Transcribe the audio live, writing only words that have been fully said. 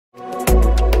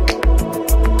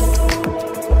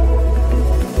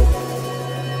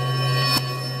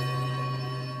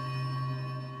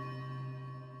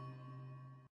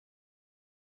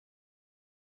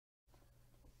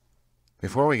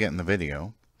Before we get in the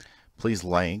video, please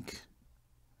like,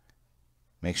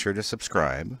 make sure to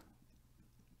subscribe,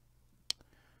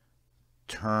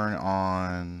 turn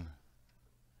on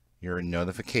your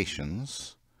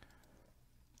notifications,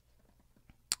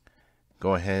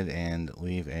 go ahead and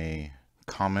leave a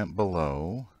comment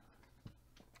below,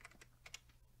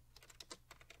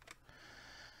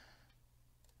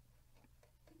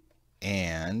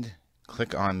 and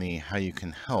click on the How You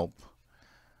Can Help,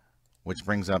 which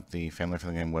brings up the Family for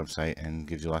the Game website and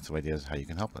gives you lots of ideas how you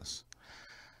can help us.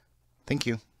 Thank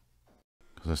you.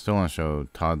 Because I still want to show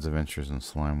Todd's Adventures in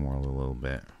Slime World a little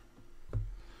bit.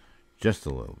 Just a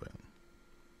little bit.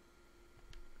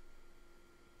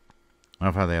 I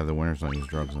love how they have the winners don't use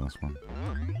drugs in this one.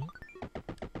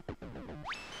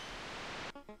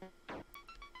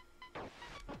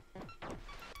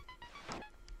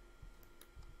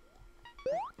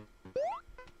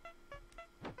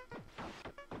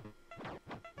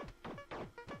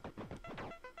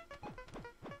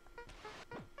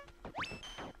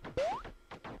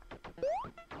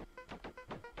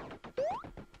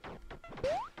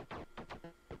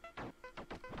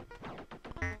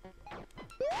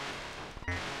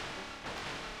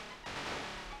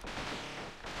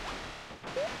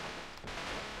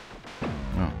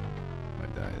 Oh, I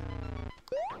died.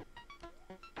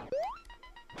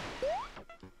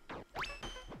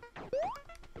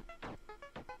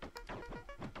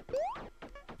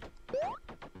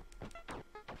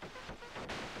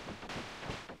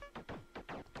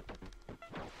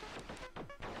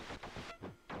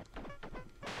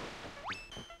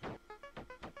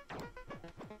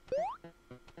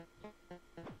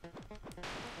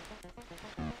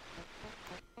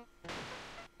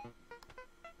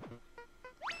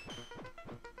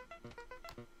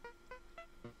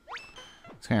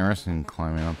 It's kind of interesting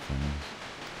climbing up things.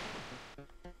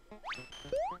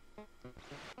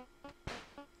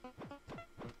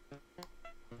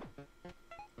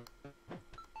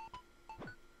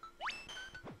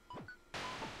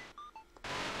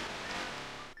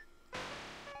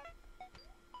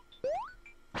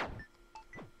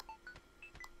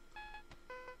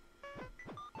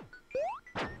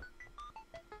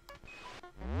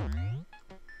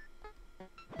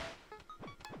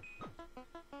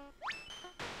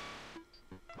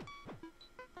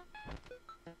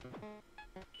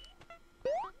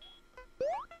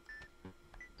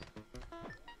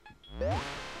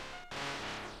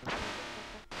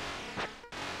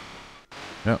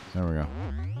 Yep, there we go.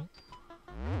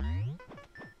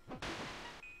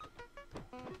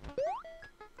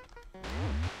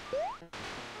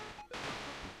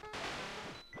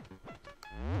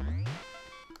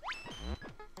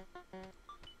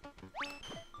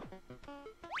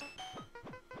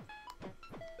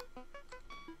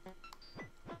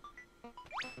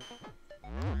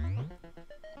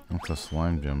 What's the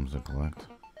slime gems to collect?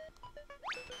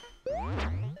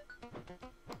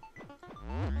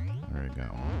 There we go.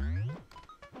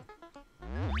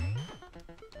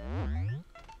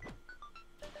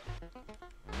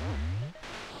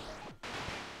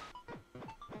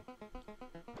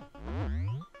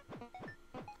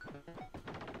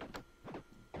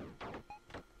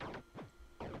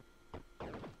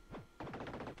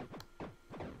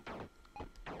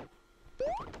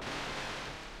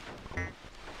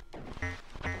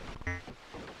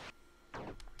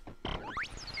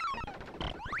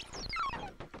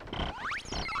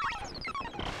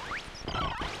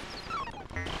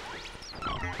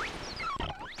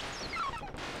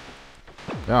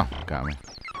 Oh, got me.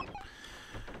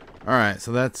 Alright,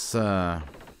 so that's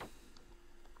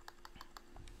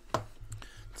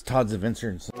it's Todd's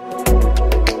Adventures.